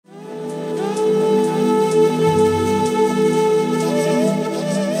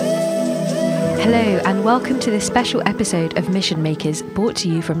and welcome to this special episode of Mission Makers, brought to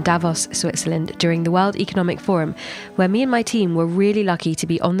you from Davos, Switzerland, during the World Economic Forum, where me and my team were really lucky to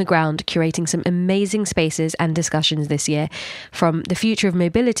be on the ground curating some amazing spaces and discussions this year, from the future of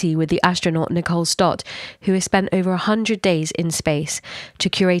mobility with the astronaut Nicole Stott, who has spent over 100 days in space, to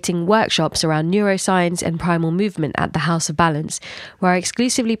curating workshops around neuroscience and primal movement at the House of Balance, where I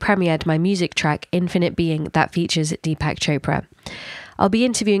exclusively premiered my music track Infinite Being that features Deepak Chopra. I'll be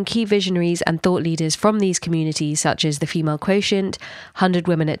interviewing key visionaries and thought leaders from these communities, such as the Female Quotient, 100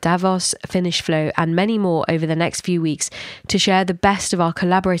 Women at Davos, Finnish Flow, and many more over the next few weeks, to share the best of our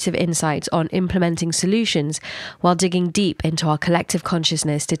collaborative insights on implementing solutions while digging deep into our collective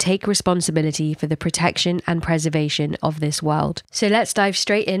consciousness to take responsibility for the protection and preservation of this world. So let's dive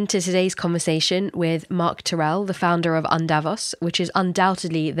straight into today's conversation with Mark Terrell, the founder of Davos, which is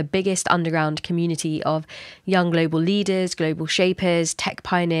undoubtedly the biggest underground community of young global leaders, global shapers, tech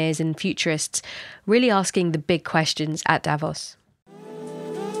pioneers and futurists, really asking the big questions at Davos.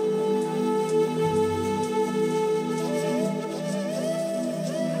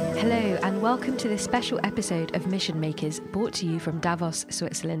 Hello and welcome to this special episode of Mission Makers, brought to you from Davos,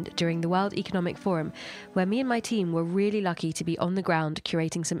 Switzerland, during the World Economic Forum, where me and my team were really lucky to be on the ground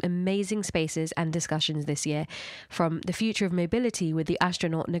curating some amazing spaces and discussions this year, from the future of mobility with the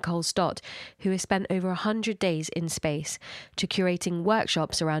astronaut Nicole Stott, who has spent over 100 days in space, to curating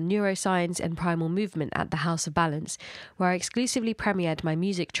workshops around neuroscience and primal movement at the House of Balance, where I exclusively premiered my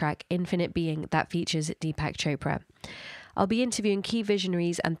music track Infinite Being that features Deepak Chopra. I'll be interviewing key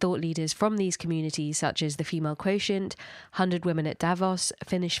visionaries and thought leaders from these communities, such as the Female Quotient, 100 Women at Davos,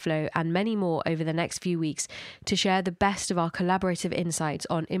 Finnish Flow, and many more over the next few weeks, to share the best of our collaborative insights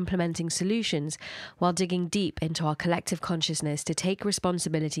on implementing solutions while digging deep into our collective consciousness to take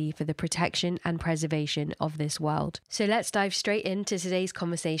responsibility for the protection and preservation of this world. So let's dive straight into today's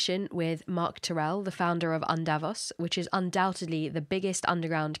conversation with Mark Terrell, the founder of Davos, which is undoubtedly the biggest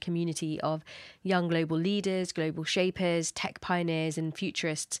underground community of young global leaders, global shapers, tech pioneers and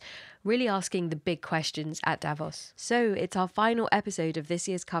futurists, really asking the big questions at Davos. So it's our final episode of this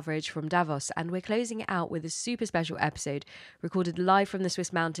year's coverage from Davos, and we're closing it out with a super special episode recorded live from the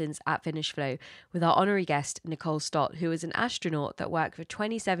Swiss mountains at Finnish Flow with our honorary guest Nicole Stott, who is an astronaut that worked for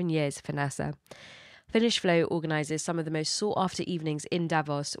 27 years for NASA. Finnish Flow organises some of the most sought-after evenings in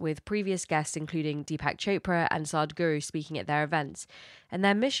Davos, with previous guests including Deepak Chopra and Sadhguru speaking at their events. And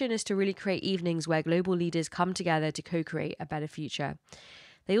their mission is to really create evenings where global leaders come together to co-create a better future.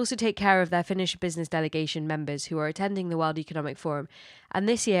 They also take care of their Finnish business delegation members who are attending the World Economic Forum. And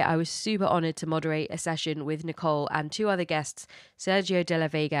this year, I was super honoured to moderate a session with Nicole and two other guests, Sergio De La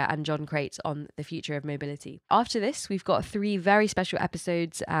Vega and Jon Creyts, on the future of mobility. After this, we've got 3 very special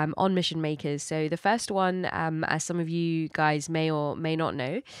episodes on Mission Makers. So the first one, as some of you guys may or may not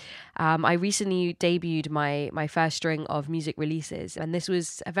know, I recently debuted my first string of music releases. And this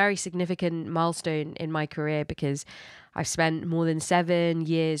was a very significant milestone in my career because I've spent more than 7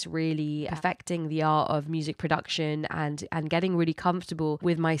 years really affecting the art of music production and getting really comfortable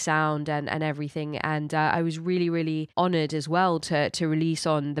with my sound and everything. And I was really, really honoured as well to release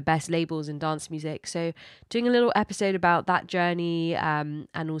on the best labels in dance music. So doing a little episode about that journey and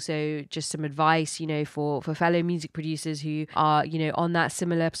also just some advice, for fellow music producers who are, on that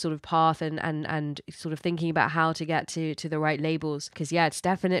similar sort of path and sort of thinking about how to get to the right labels. Because it's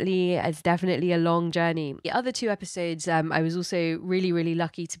definitely a long journey. The other 2 episodes, I was also really, really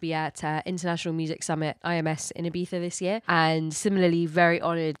lucky to be at International Music Summit, IMS, in Ibiza this year, and similarly very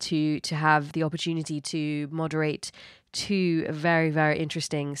honoured to have the opportunity to moderate 2 very, very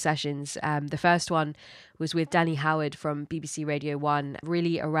interesting sessions. The first one was with Danny Howard from BBC Radio 1,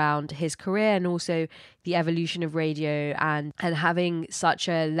 really around his career and also the evolution of radio and having such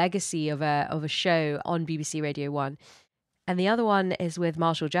a legacy of a show on BBC Radio 1. And the other one is with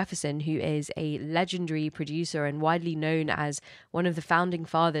Marshall Jefferson, who is a legendary producer and widely known as one of the founding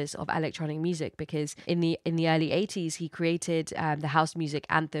fathers of electronic music, because in the early 80s, he created the house music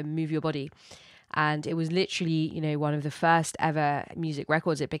anthem Move Your Body. And it was literally, one of the first ever music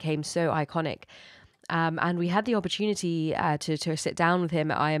records. It became so iconic. And we had the opportunity to sit down with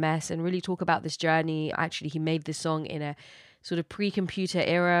him at IMS and really talk about this journey. Actually, he made this song in a sort of pre-computer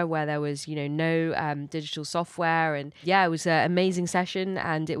era where there was, no digital software. And it was an amazing session,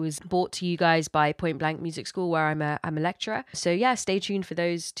 and it was brought to you guys by Point Blank Music School, where I'm a lecturer. So stay tuned for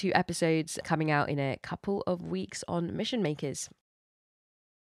those 2 episodes coming out in a couple of weeks on Mission Makers.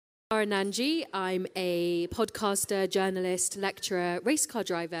 I'm Nanji. I'm a podcaster, journalist, lecturer, race car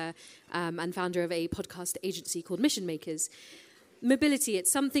driver, and founder of a podcast agency called Mission Makers. mobility,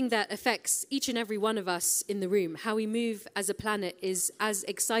 it's something that affects each and every one of us in the room. How we move as a planet is as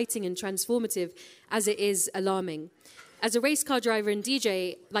exciting and transformative as it is alarming. As a race car driver and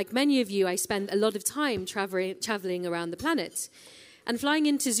DJ, like many of you, I spend a lot of time traveling around the planet. And flying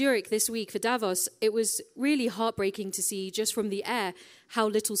into Zurich this week for Davos, it was really heartbreaking to see just from the air how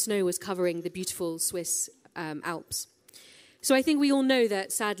little snow was covering the beautiful Swiss Alps. So I think we all know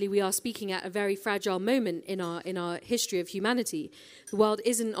that, sadly, we are speaking at a very fragile moment in our history of humanity. The world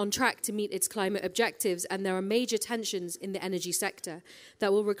isn't on track to meet its climate objectives, and there are major tensions in the energy sector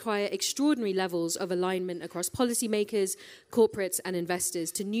that will require extraordinary levels of alignment across policymakers, corporates, and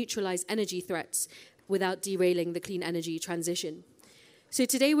investors to neutralize energy threats without derailing the clean energy transition. So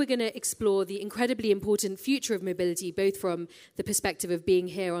today we're going to explore the incredibly important future of mobility, both from the perspective of being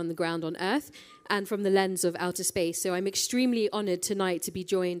here on the ground on Earth and from the lens of outer space. So I'm extremely honored tonight to be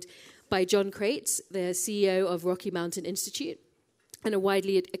joined by Jon Creyts, the CEO of Rocky Mountain Institute and a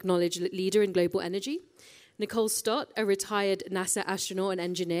widely acknowledged leader in global energy. Nicole Stott, a retired NASA astronaut and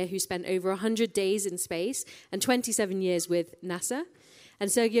engineer who spent over 100 days in space and 27 years with NASA. And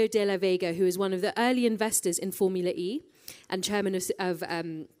Sergio De La Vega, who is one of the early investors in Formula E and chairman of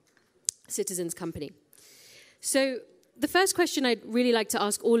Citizens Company. So the first question I'd really like to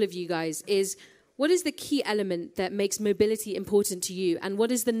ask all of you guys is, what is the key element that makes mobility important to you? And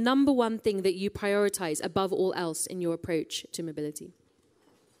what is the number one thing that you prioritize above all else in your approach to mobility?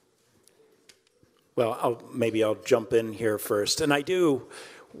 Well, maybe I'll jump in here first. And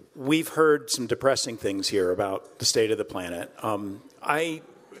we've heard some depressing things here about the state of the planet.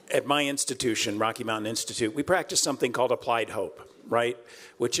 At my institution, Rocky Mountain Institute, we practice something called applied hope, right?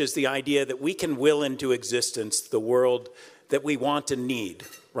 Which is the idea that we can will into existence the world that we want and need,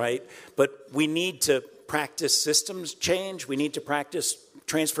 right? But we need to practice systems change. We need to practice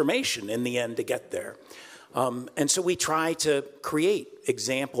transformation in the end to get there. And so we try to create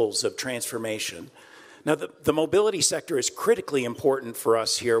examples of transformation. Now, the mobility sector is critically important for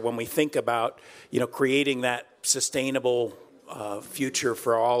us here when we think about, creating that sustainable future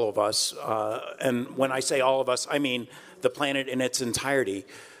for all of us. And when I say all of us, I mean the planet in its entirety.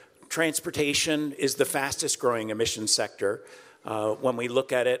 Transportation is the fastest growing emissions sector. When we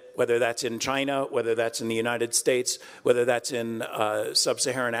look at it, whether that's in China, whether that's in the United States, whether that's in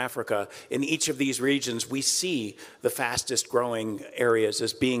sub-Saharan Africa, in each of these regions, we see the fastest growing areas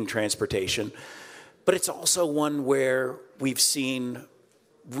as being transportation. But it's also one where we've seen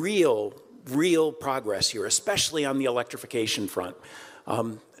real progress here, especially on the electrification front.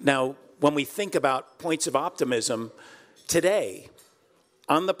 Now, when we think about points of optimism, today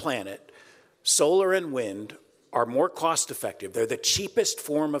on the planet, solar and wind are more cost effective. They're the cheapest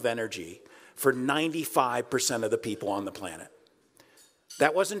form of energy for 95% of the people on the planet.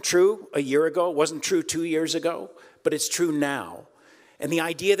 That wasn't true a year ago, it wasn't true 2 years ago, but it's true now. And the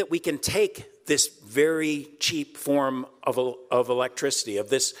idea that we can take this very cheap form of electricity, of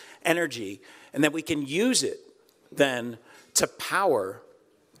this energy, and that we can use it then to power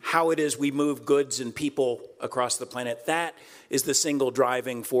how it is we move goods and people across the planet. That is the single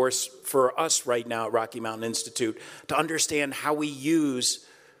driving force for us right now at Rocky Mountain Institute, to understand how we use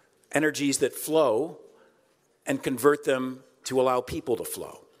energies that flow and convert them to allow people to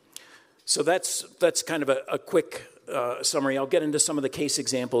flow. So that's kind of a quick summary. I'll get into some of the case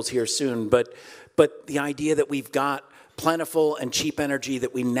examples here soon, but the idea that we've got plentiful and cheap energy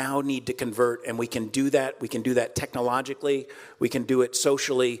that we now need to convert, and we can do that. We can do that technologically, we can do it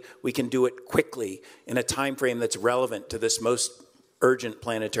socially, we can do it quickly in a time frame that's relevant to this most urgent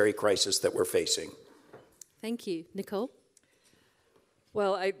planetary crisis that we're facing. Thank you. Nicole?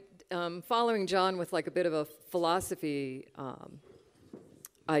 Well, following Jon with like a bit of a philosophy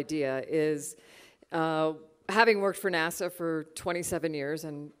idea is, having worked for NASA for 27 years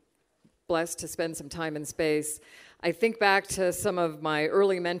and blessed to spend some time in space, I think back to some of my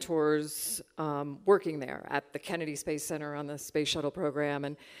early mentors working there at the Kennedy Space Center on the Space Shuttle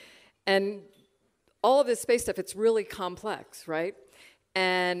program. And all of this space stuff, it's really complex, right?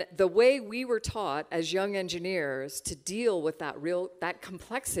 And the way we were taught as young engineers to deal with that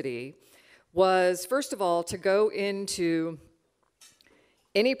complexity was, first of all, to go into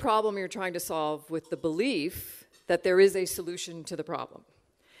any problem you're trying to solve with the belief that there is a solution to the problem.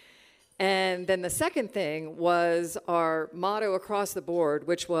 And then the second thing was our motto across the board,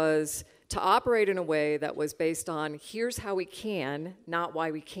 which was to operate in a way that was based on here's how we can, not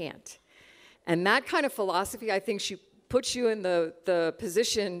why we can't. And that kind of philosophy, I think, puts you in the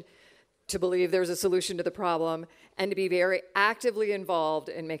position to believe there's a solution to the problem and to be very actively involved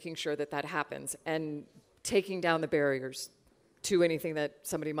in making sure that that happens and taking down the barriers to anything that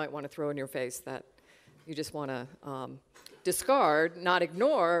somebody might want to throw in your face that you just want to discard, not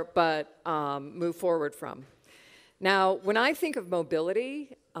ignore, but move forward from. Now, when I think of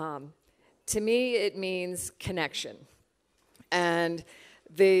mobility, to me it means connection. And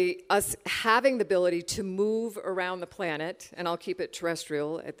us having the ability to move around the planet, and I'll keep it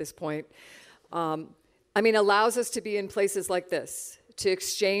terrestrial at this point, allows us to be in places like this, to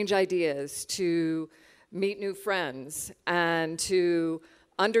exchange ideas, to meet new friends, and to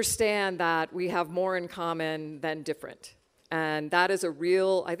understand that we have more in common than different. And that is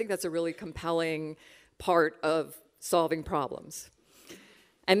I think that's a really compelling part of solving problems.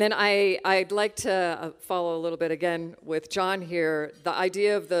 And then I'd like to follow a little bit again with Jon here, the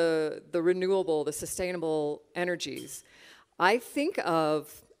idea of the renewable, the sustainable energies. I think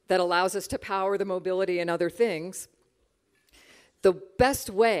of that allows us to power the mobility and other things. The best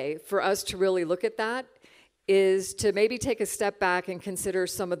way for us to really look at that is to maybe take a step back and consider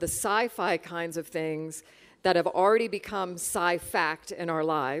some of the sci-fi kinds of things that have already become sci-fact in our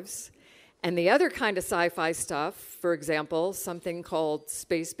lives. And the other kind of sci-fi stuff, for example, something called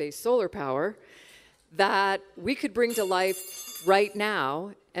space-based solar power, that we could bring to life right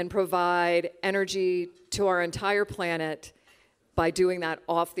now and provide energy to our entire planet by doing that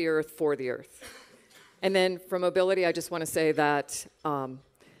off the Earth, for the Earth. And then for mobility, I just want to say that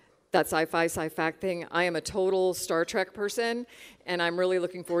that sci-fi, sci-fact thing, I am a total Star Trek person, and I'm really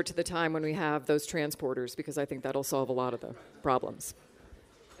looking forward to the time when we have those transporters, because I think that'll solve a lot of the problems.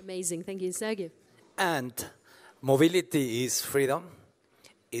 Amazing. Thank you, Sergio. And mobility is freedom,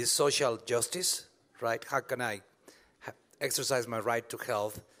 is social justice, right? How can I exercise my right to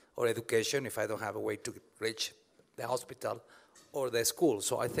health or education if I don't have a way to reach the hospital or the school?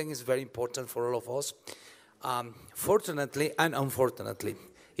 So I think it's very important for all of us. Fortunately and unfortunately,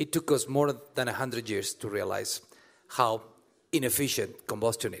 it took us more than 100 years to realize how inefficient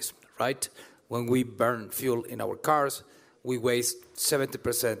combustion is, right? When we burn fuel in our cars, we waste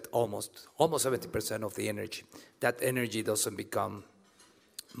 70%, almost 70% of the energy. That energy doesn't become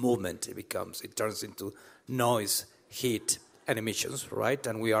movement. It turns into noise, heat, and emissions, right?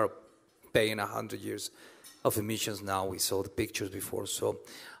 And we are paying 100 years of emissions now. We saw the pictures before. So,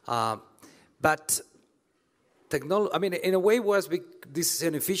 but technology, in a way, this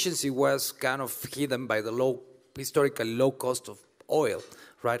inefficiency was kind of hidden by the historically low cost of oil.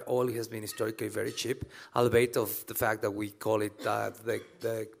 Right, oil has been historically very cheap, albeit of the fact that we call it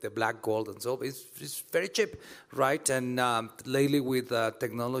the black gold and so. It's very cheap, right? And lately with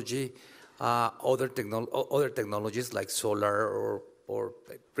technology, other technologies like solar or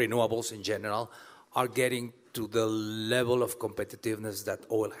renewables in general are getting to the level of competitiveness that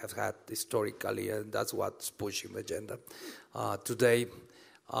oil has had historically, and that's what's pushing the agenda. Today,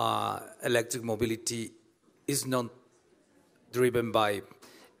 electric mobility is not driven by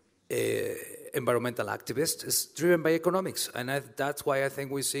environmental activists. It's driven by economics, and that's why I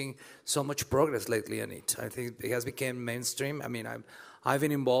think we're seeing so much progress lately in it. I think it has become mainstream. I've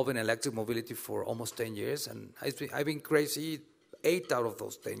been involved in electric mobility for almost 10 years, and I've been crazy 8 out of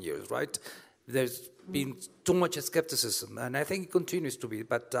those 10 years, right? There's been too much skepticism, and I think it continues to be.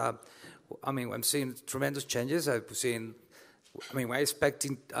 But I'm seeing tremendous changes. We're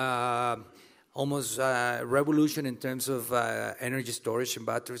expecting almost revolution in terms of energy storage and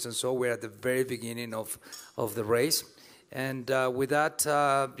batteries, and so we're at the very beginning of the race. And with that,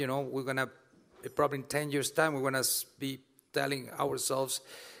 we're gonna probably in 10 years' time we're gonna be telling ourselves,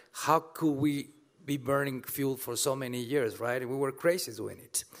 how could we be burning fuel for so many years, right? And we were crazy doing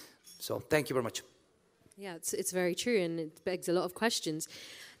it. So thank you very much. Yeah, it's very true, and it begs a lot of questions.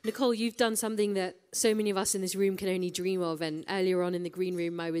 Nicole, you've done something that so many of us in this room can only dream of. And earlier on in the green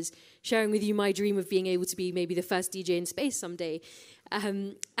room, I was sharing with you my dream of being able to be maybe the first DJ in space someday.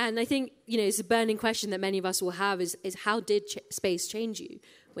 And I think, it's a burning question that many of us will have is how did space change you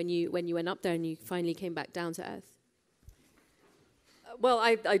when you went up there and you finally came back down to Earth? Well,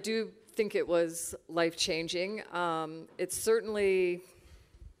 I do think it was life-changing. It's certainly,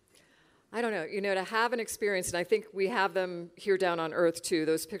 I don't know, to have an experience, and I think we have them here down on Earth too,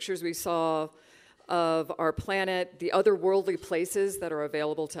 those pictures we saw of our planet, the otherworldly places that are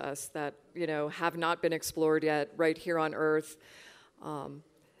available to us that, have not been explored yet right here on Earth.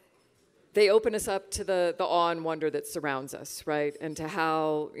 They open us up to the awe and wonder that surrounds us, right? And to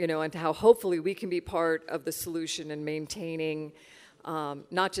how, and to how hopefully we can be part of the solution in maintaining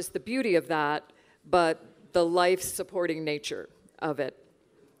not just the beauty of that, but the life-supporting nature of it.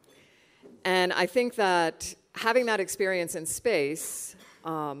 And I think that having that experience in space,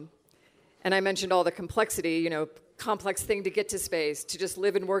 and I mentioned all the complexity, complex thing to get to space, to just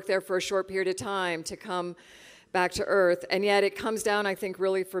live and work there for a short period of time, to come back to Earth. And yet it comes down, I think,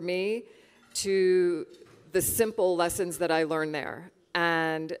 really for me, to the simple lessons that I learned there.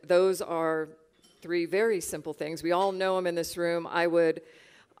 And those are 3 very simple things. We all know them in this room. I would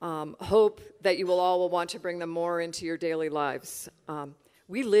hope that you will all want to bring them more into your daily lives.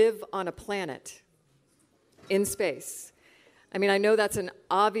 We live on a planet in space. I mean, I know that's an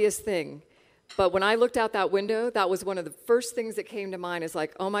obvious thing, but when I looked out that window, that was one of the first things that came to mind is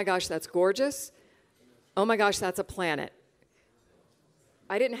like, oh my gosh, that's gorgeous. Oh my gosh, that's a planet.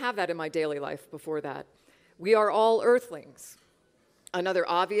 I didn't have that in my daily life before that. We are all Earthlings. Another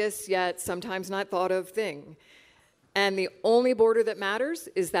obvious yet sometimes not thought of thing. And the only border that matters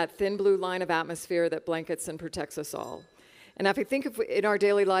is that thin blue line of atmosphere that blankets and protects us all. And if I think if in our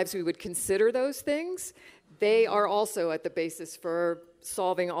daily lives we would consider those things, they are also at the basis for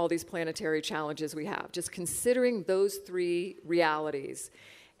solving all these planetary challenges we have. Just considering those 3 realities.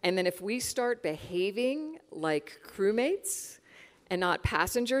 And then if we start behaving like crewmates and not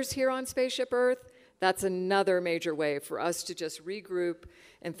passengers here on Spaceship Earth, that's another major way for us to just regroup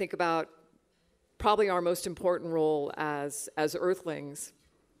and think about probably our most important role as Earthlings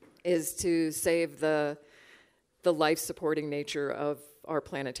is to save the life-supporting nature of our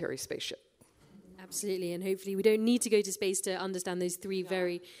planetary spaceship. Absolutely, and hopefully we don't need to go to space to understand those 3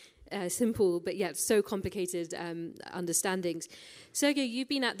 very simple but yet so complicated understandings. Sergio, you've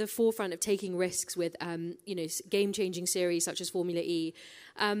been at the forefront of taking risks with game-changing series such as Formula E.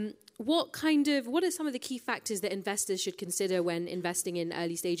 What are some of the key factors that investors should consider when investing in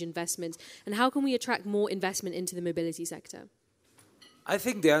early-stage investments, and how can we attract more investment into the mobility sector? I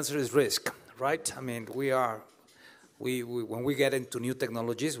think the answer is risk, right? I mean, when we get into new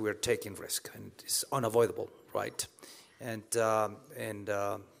technologies, we're taking risk, and it's unavoidable, right? And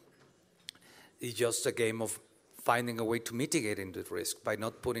it's just a game of finding a way to mitigate the risk by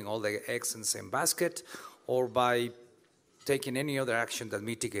not putting all the eggs in the same basket, or by taking any other action that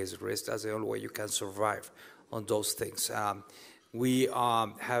mitigates the risk. That's the only way you can survive on those things. We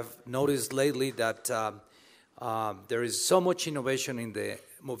have noticed lately that there is so much innovation in the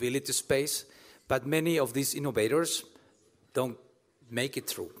mobility space, but many of these innovators don't make it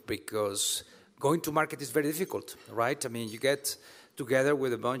through because going to market is very difficult, right? I mean, you get together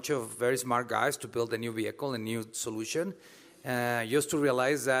with a bunch of very smart guys to build a new vehicle, a new solution, just to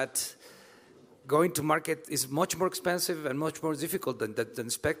realize that going to market is much more expensive and much more difficult than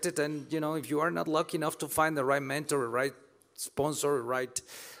expected. And, if you are not lucky enough to find the right mentor, the right sponsor, the right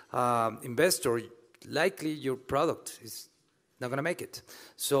investor, likely your product is not going to make it.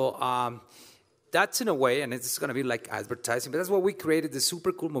 So that's in a way, and it's going to be like advertising, but that's why we created the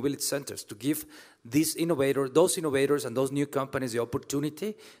super cool mobility centers, to give those innovators and those new companies the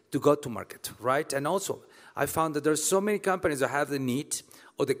opportunity to go to market, right? And also, I found that there's so many companies that have the need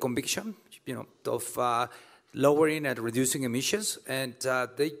or the conviction, of lowering and reducing emissions, and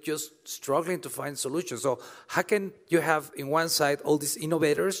they just struggling to find solutions. So how can you have in one side all these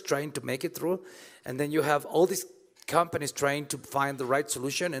innovators trying to make it through, and then you have all these companies trying to find the right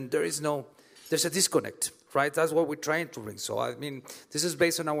solution, and there's a disconnect, right? That's what we're trying to bring. So, I mean, this is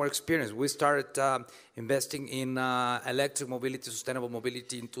based on our experience. We started investing in electric mobility, sustainable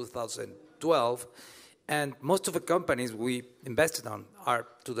mobility in 2012, and most of the companies we invested on are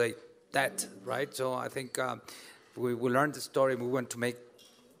today dead, right? So I think we learned the story, and we want to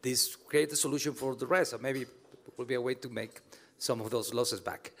create a solution for the rest. So maybe it will be a way to make some of those losses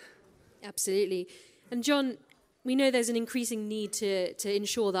back. Absolutely. And Jon, we know there's an increasing need to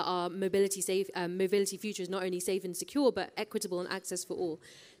ensure that our mobility future is not only safe and secure, but equitable and access for all.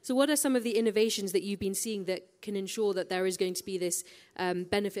 So what are some of the innovations that you've been seeing that can ensure that there is going to be this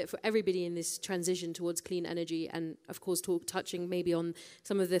benefit for everybody in this transition towards clean energy, and of course touching maybe on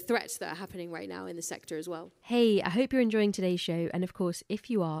some of the threats that are happening right now in the sector as well? Hey, I hope you're enjoying today's show, and of course, if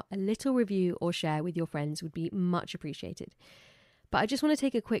you are, a little review or share with your friends would be much appreciated. But I just want to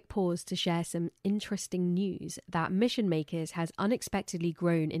take a quick pause to share some interesting news that Mission Makers has unexpectedly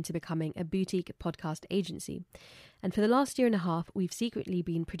grown into becoming a boutique podcast agency. And for the last year and a half, we've secretly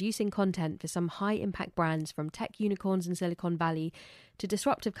been producing content for some high-impact brands, from tech unicorns in Silicon Valley to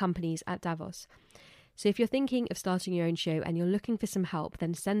disruptive companies at Davos. So if you're thinking of starting your own show and you're looking for some help,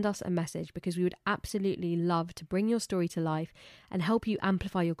 then send us a message, because we would absolutely love to bring your story to life and help you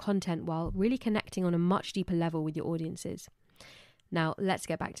amplify your content while really connecting on a much deeper level with your audiences. Now, let's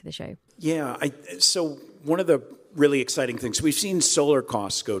get back to the show. Yeah, so one of the really exciting things, we've seen solar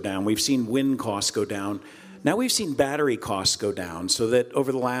costs go down, we've seen wind costs go down, now we've seen battery costs go down, so that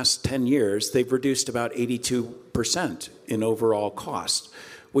over the last 10 years, they've reduced about 82% in overall cost,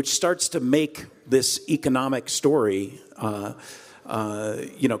 which starts to make this economic story, that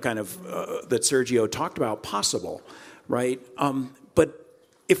Sergio talked about possible, right? But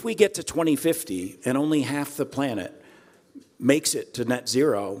if we get to 2050 and only half the planet makes it to net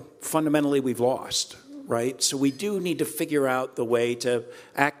zero, fundamentally we've lost, right? So we do need to figure out the way to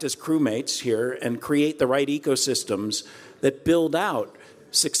act as crewmates here and create the right ecosystems that build out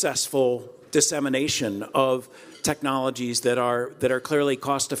successful dissemination of technologies that are clearly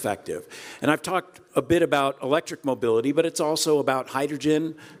cost effective. And I've talked a bit about electric mobility, but it's also about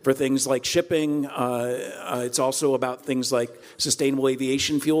hydrogen for things like shipping. It's also about things like sustainable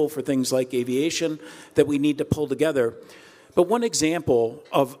aviation fuel for things like aviation that we need to pull together. But one example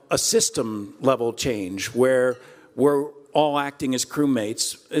of a system level change where we're all acting as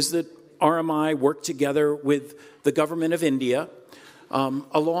crewmates is that RMI worked together with the government of India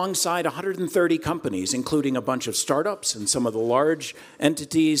alongside 130 companies, including a bunch of startups and some of the large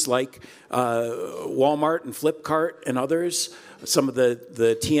entities like Walmart and Flipkart and others, some of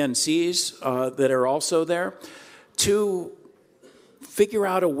the TNCs that are also there, to figure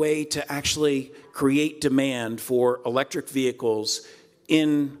out a way to actually create demand for electric vehicles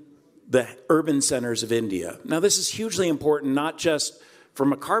in the urban centers of India. Now, this is hugely important, not just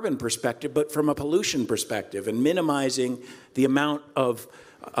from a carbon perspective, but from a pollution perspective, and minimizing the amount of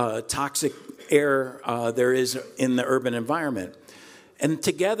toxic air there is in the urban environment. And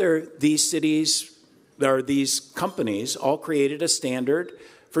together, these cities, or these companies, all created a standard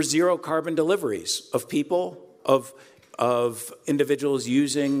for zero carbon deliveries of people, of individuals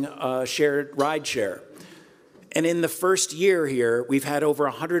using shared rideshare. And in the first year here, we've had over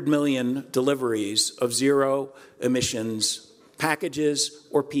 100 million deliveries of zero emissions packages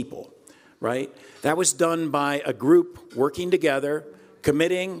or people, right? That was done by a group working together,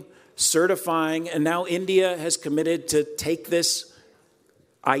 committing, certifying, and now India has committed to take this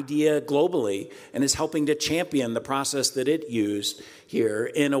idea globally and is helping to champion the process that it used here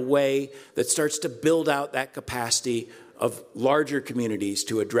in a way that starts to build out that capacity of larger communities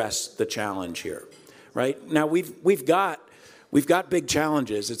to address the challenge here, right? Now we've got big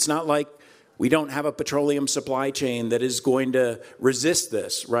challenges. It's not like we don't have a petroleum supply chain that is going to resist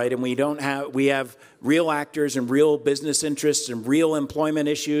this, right? And we have real actors and real business interests and real employment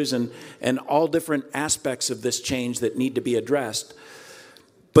issues and all different aspects of this change that need to be addressed.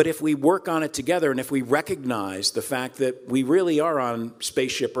 But if we work on it together and if we recognize the fact that we really are on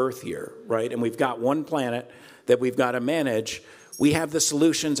spaceship Earth here, right? And we've got one planet that we've got to manage, we have the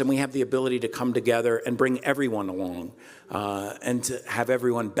solutions and we have the ability to come together and bring everyone along and to have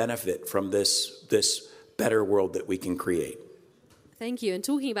everyone benefit from this better world that we can create. Thank you. And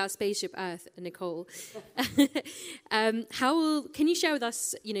talking about Spaceship Earth, Nicole, can you share with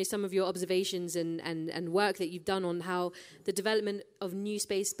us, some of your observations and work that you've done on how the development of new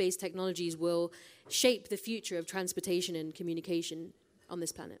space-based technologies will shape the future of transportation and communication on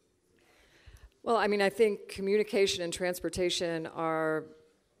this planet? Well, I think communication and transportation are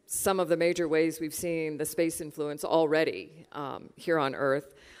some of the major ways we've seen the space influence already here on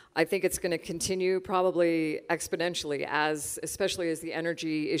Earth. I think it's going to continue probably exponentially, especially as the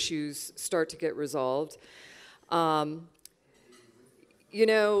energy issues start to get resolved. I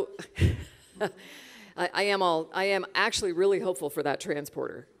am actually really hopeful for that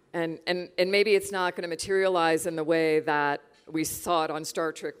transporter, and maybe it's not going to materialize in the way that we saw it on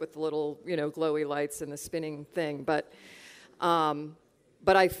Star Trek with the little glowy lights and the spinning thing, but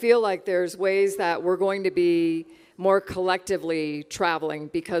I feel like there's ways that we're going to be more collectively traveling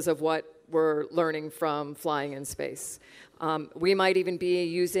because of what we're learning from flying in space. We might even be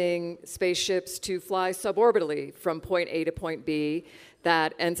using spaceships to fly suborbitally from point A to point B.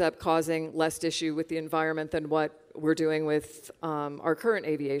 That ends up causing less issue with the environment than what we're doing with our current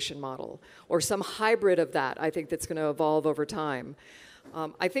aviation model, or some hybrid of that. I think that's going to evolve over time.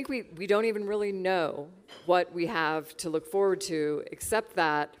 I think we don't even really know what we have to look forward to, except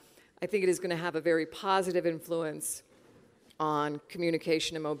that I think it is going to have a very positive influence on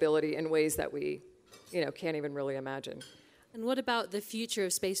communication and mobility in ways that we, can't even really imagine. And what about the future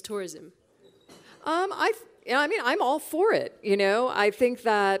of space tourism? I'm all for it. I think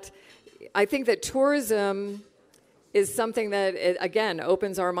that tourism is something that, again,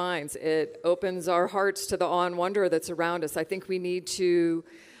 opens our minds. It opens our hearts to the awe and wonder that's around us. I think we need to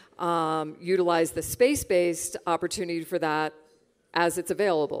utilize the space-based opportunity for that as it's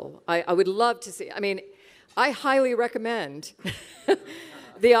available. I would love to see, I highly recommend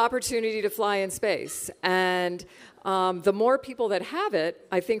the opportunity to fly in space. And the more people that have it,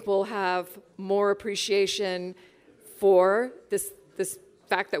 I think we'll have more appreciation for this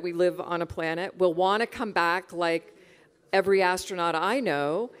fact that we live on a planet. We'll want to come back like every astronaut I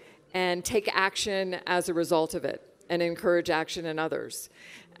know and take action as a result of it and encourage action in others.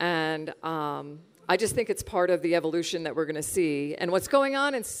 And I just think it's part of the evolution that we're going to see. And what's going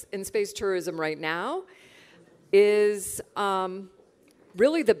on in space tourism right now is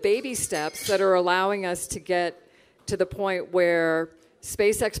really the baby steps that are allowing us to get to the point where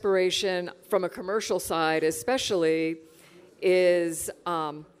space exploration from a commercial side especially is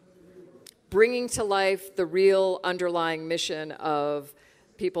bringing to life the real underlying mission of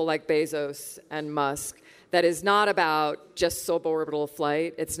people like Bezos and Musk. That is not about just suborbital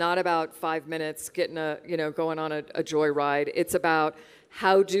flight. It's not about 5 minutes getting going on a joyride. It's about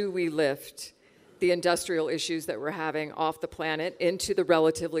how do we lift the industrial issues that we're having off the planet into the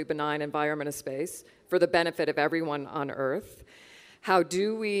relatively benign environment of space for the benefit of everyone on Earth. How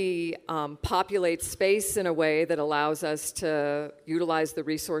do we populate space in a way that allows us to utilize the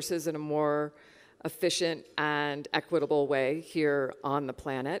resources in a more efficient and equitable way here on the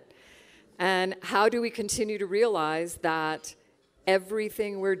planet? And how do we continue to realize that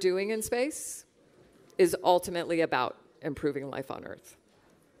everything we're doing in space is ultimately about improving life on Earth?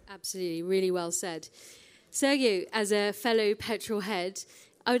 Absolutely, really well said. Sergio, as a fellow petrol head,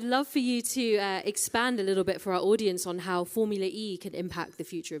 I would love for you to expand a little bit for our audience on how Formula E can impact the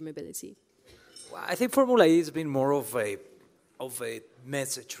future of mobility. Well, I think Formula E has been more of a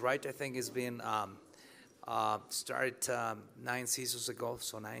message, right? I think it's been started 9 seasons ago,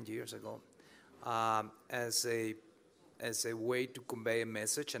 so 9 years ago, as a way to convey a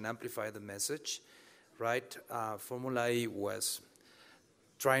message and amplify the message, right? Formula E was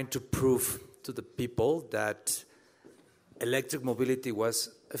trying to prove to the people that electric mobility was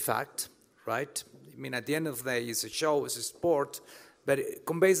a fact, right? I mean, at the end of the day, it's a show, it's a sport, but it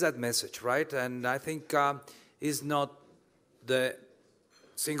conveys that message, right? And I think it's not the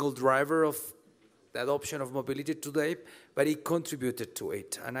single driver of the adoption of mobility today, but it contributed to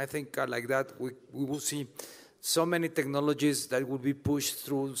it. And I think like that, we will see so many technologies that will be pushed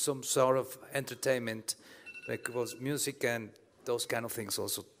through some sort of entertainment, because music and those kind of things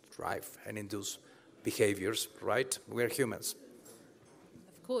also drive and induce behaviors, right? We're humans.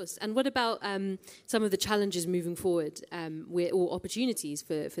 Of course. And what about some of the challenges moving forward or opportunities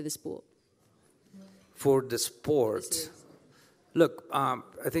for the sport? For the sport, look,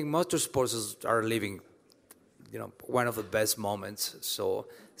 I think motorsports are living, one of the best moments. So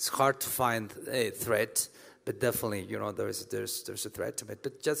it's hard to find a threat, but definitely, there's a threat to it.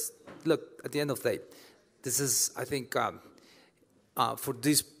 But just look, at the end of the day, this is, I think,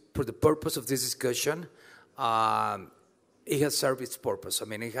 for the purpose of this discussion, it has served its purpose. I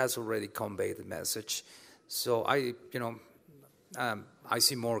mean, it has already conveyed the message. So I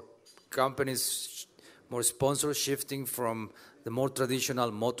see more companies, more sponsors shifting from the more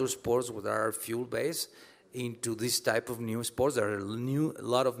traditional motorsports that are fuel-based into this type of new sports. There are a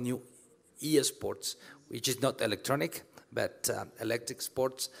lot of new e-sports, which is not electronic, but electric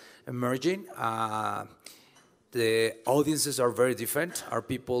sports emerging. The audiences are very different. Are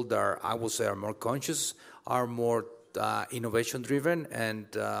people that are, I would say, are more conscious, are more innovation-driven,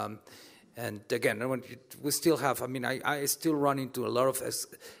 and again, we still have. I mean, I still run into a lot of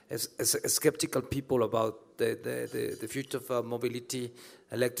skeptical people about the future of mobility,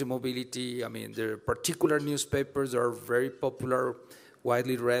 electric mobility. I mean, there are particular newspapers that are very popular,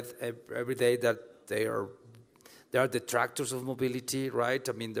 widely read every day, that they are detractors of mobility, right?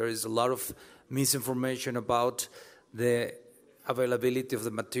 I mean, there is a lot of misinformation about the availability of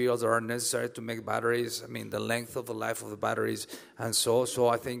the materials that are necessary to make batteries. I mean, the length of the life of the batteries, and so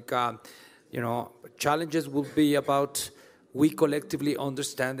I think challenges will be about we collectively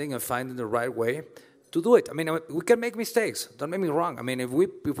understanding and finding the right way to do it. I mean, we can make mistakes. Don't make me wrong. I mean, if we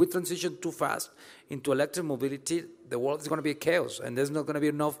transition too fast into electric mobility, the world is going to be chaos, and there's not going to be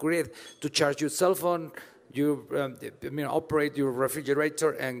enough grid to charge your cell phone. You operate your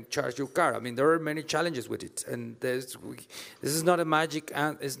refrigerator and charge your car. I mean, there are many challenges with it, and this is not a magic.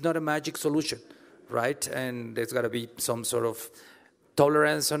 It's not a magic solution, right? And there's got to be some sort of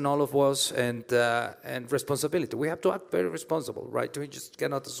tolerance on all of us and responsibility. We have to act very responsible, right? We just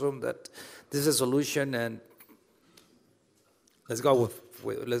cannot assume that this is a solution and let's go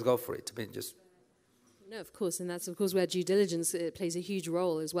for it. I mean, just. No, of course, and that's, of course, where due diligence plays a huge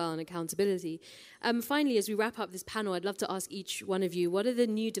role as well, and accountability. Finally, as we wrap up this panel, I'd love to ask each one of you, what are the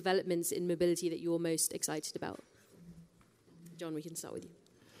new developments in mobility that you're most excited about? Jon, we can start with you.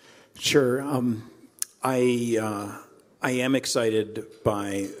 Sure. I am excited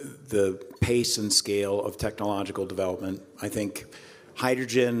by the pace and scale of technological development. I think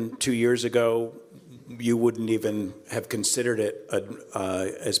hydrogen 2 years ago you wouldn't even have considered it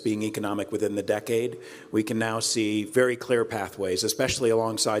as being economic within the decade. We can now see very clear pathways, especially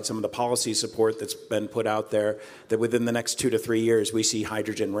alongside some of the policy support that's been put out there, that within the next 2 to 3 years, we see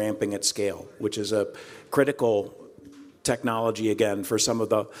hydrogen ramping at scale, which is a critical technology, again, for some of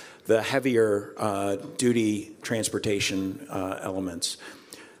the heavier duty transportation elements.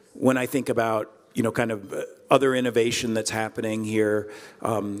 When I think about, kind of other innovation that's happening here,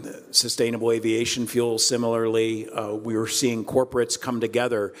 sustainable aviation fuel, similarly, we were seeing corporates come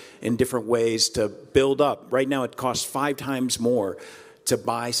together in different ways to build up. Right now, it costs 5 times more to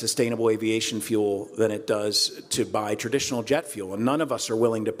buy sustainable aviation fuel than it does to buy traditional jet fuel. And none of us are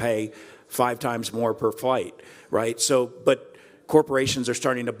willing to pay 5 times more per flight, right? So, but corporations are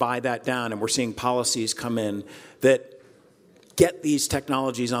starting to buy that down, and we're seeing policies come in that get these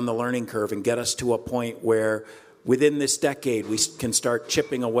technologies on the learning curve and get us to a point where within this decade we can start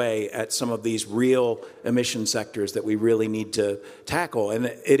chipping away at some of these real emission sectors that we really need to tackle. And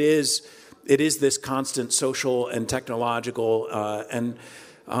it is this constant social and technological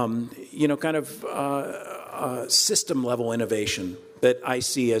system level innovation that I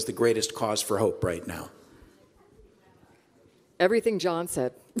see as the greatest cause for hope right now. Everything Jon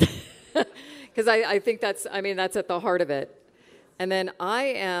said, because I think that's at the heart of it. And then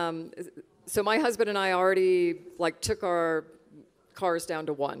so my husband and I already took our cars down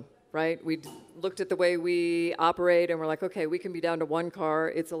to 1, right? We looked at the way we operate and we're like, okay, we can be down to 1 car,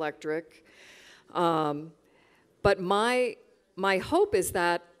 it's electric. But my hope is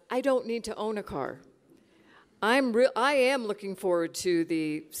that I don't need to own a car. I am looking forward to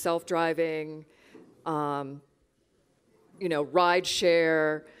the self-driving, ride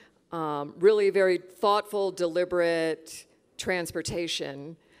share, really very thoughtful, deliberate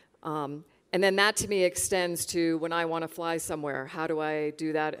transportation. And then that to me extends to when I want to fly somewhere, how do I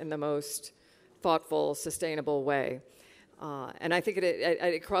do that in the most thoughtful, sustainable way? And I think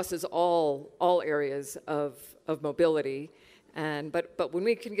it crosses all areas of mobility. But when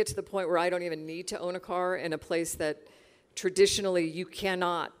we can get to the point where I don't even need to own a car in a place that traditionally you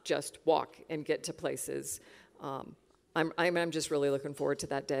cannot just walk and get to places, I'm just really looking forward to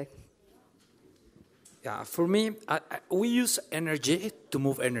that day. Yeah, for me, we use energy to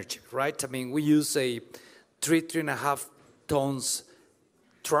move energy, right? I mean, we use a 3.5 tons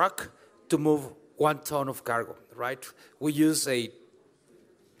truck to move 1 ton of cargo, right? We use a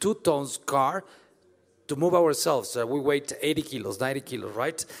 2 tons car to move ourselves. We weigh 80 kilos, 90 kilos,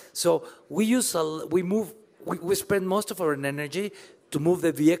 right? So we spend most of our energy to move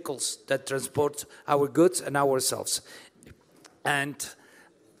the vehicles that transport our goods and ourselves. And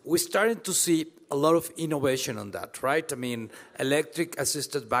we're starting to see a lot of innovation on that, right? I mean,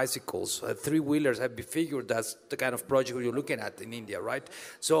 electric-assisted bicycles, 3-wheelers have been figured as the kind of project you're looking at in India, right?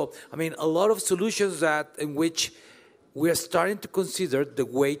 So, I mean, a lot of solutions in which we are starting to consider the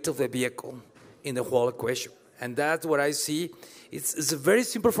weight of the vehicle in the whole equation. And that's what I see. It's a very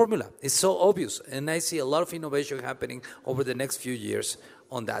simple formula. It's so obvious. And I see a lot of innovation happening over the next few years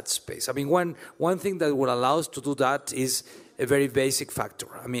on that space. I mean, one thing that will allow us to do that is a very basic factor.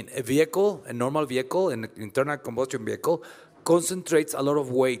 I mean, a normal vehicle, an internal combustion vehicle, concentrates a lot of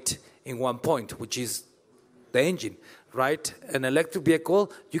weight in one point, which is the engine, right? An electric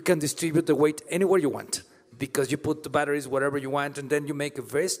vehicle, you can distribute the weight anywhere you want because you put the batteries wherever you want, and then you make a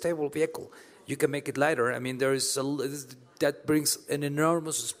very stable vehicle. You can make it lighter. I mean, that brings an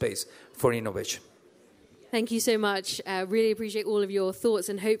enormous space for innovation. Thank you so much. Really appreciate all of your thoughts,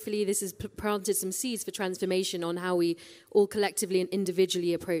 and hopefully this has planted some seeds for transformation on how we all collectively and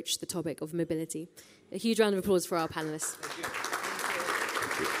individually approach the topic of mobility. A huge round of applause for our panelists.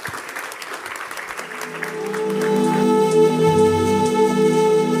 Thank you.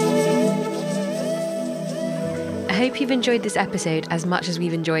 I hope you've enjoyed this episode as much as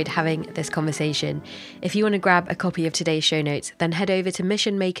we've enjoyed having this conversation. If you want to grab a copy of today's show notes, then head over to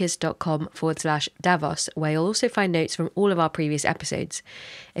missionmakers.com/Davos, where you'll also find notes from all of our previous episodes.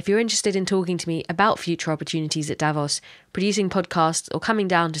 If you're interested in talking to me about future opportunities at Davos, producing podcasts, or coming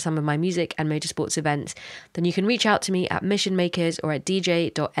down to some of my music and motorsports events, then you can reach out to me at missionmakers or at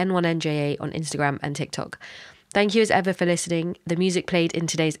dj.n1nja on Instagram and TikTok. Thank you as ever for listening. The music played in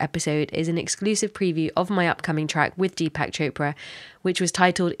today's episode is an exclusive preview of my upcoming track with Deepak Chopra, which was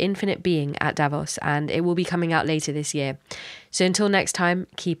titled Infinite Being at Davos, and it will be coming out later this year. So until next time,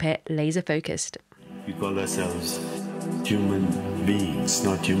 keep it laser focused. We call ourselves human beings,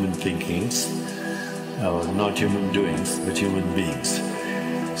 not human thinkings, or not human doings, but human beings.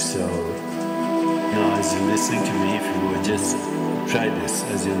 So now as you're listening to me, if you would just try this,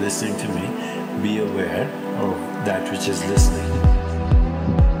 as you're listening to me, be aware of that which is listening.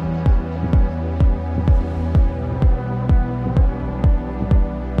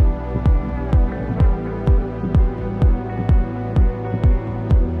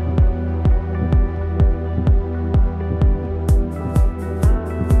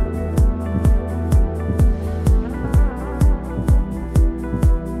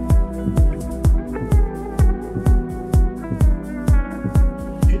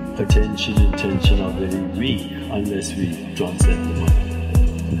 attention and tension are very weak unless we transcend the mind.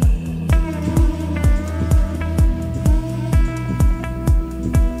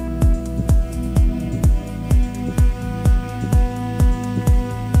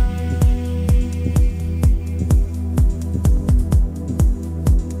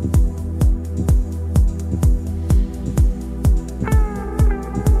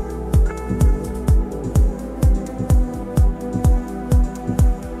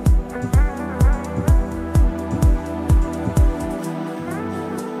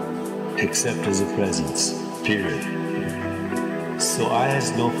 Except as a presence, period. So I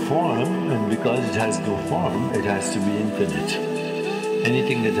has no form, and because it has no form, it has to be infinite.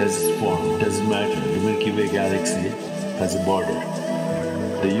 Anything that has form doesn't matter. The Milky Way galaxy has a border.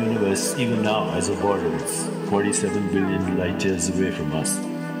 The universe, even now, has a border. It's 47 billion light years away from us.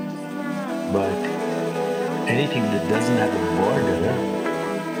 But anything that doesn't have a border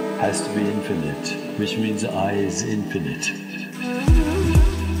has to be infinite, which means I is infinite.